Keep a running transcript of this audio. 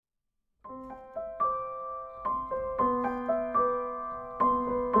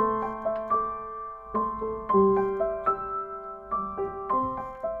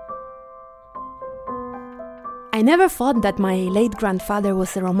I never thought that my late grandfather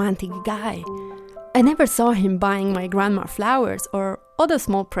was a romantic guy. I never saw him buying my grandma flowers or other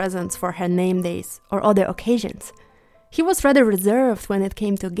small presents for her name days or other occasions. He was rather reserved when it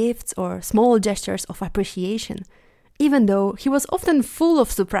came to gifts or small gestures of appreciation, even though he was often full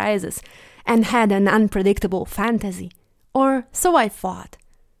of surprises and had an unpredictable fantasy. Or so I thought.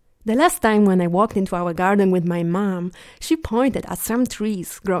 The last time when I walked into our garden with my mom, she pointed at some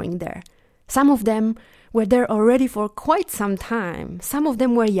trees growing there. Some of them were there already for quite some time. Some of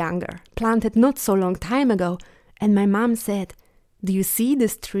them were younger, planted not so long time ago. And my mom said, "Do you see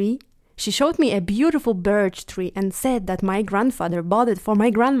this tree?" She showed me a beautiful birch tree and said that my grandfather bought it for my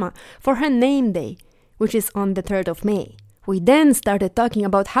grandma for her name day, which is on the 3rd of May. We then started talking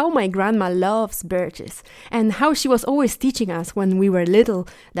about how my grandma loves birches and how she was always teaching us when we were little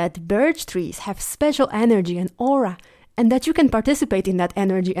that birch trees have special energy and aura, and that you can participate in that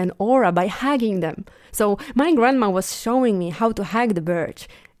energy and aura by hugging them. So my grandma was showing me how to hug the birch,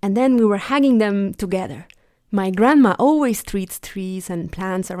 and then we were hugging them together. My grandma always treats trees and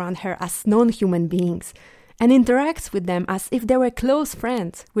plants around her as non-human beings and interacts with them as if they were close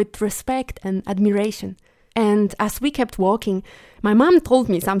friends, with respect and admiration. And as we kept walking, my mom told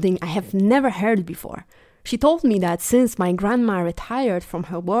me something I have never heard before. She told me that since my grandma retired from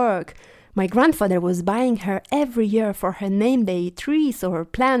her work, my grandfather was buying her every year for her name day trees or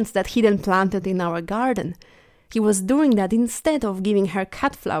plants that he then planted in our garden. He was doing that instead of giving her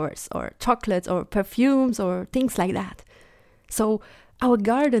cut flowers or chocolates or perfumes or things like that. So our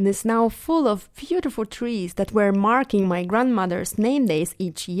garden is now full of beautiful trees that were marking my grandmother's name days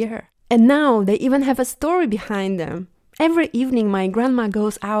each year. And now they even have a story behind them. Every evening my grandma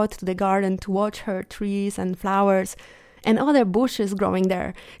goes out to the garden to watch her trees and flowers and other bushes growing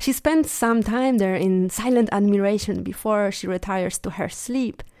there. She spends some time there in silent admiration before she retires to her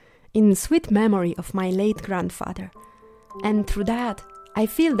sleep, in sweet memory of my late grandfather. And through that, I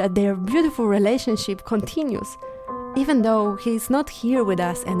feel that their beautiful relationship continues, even though he is not here with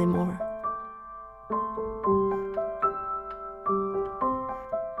us anymore.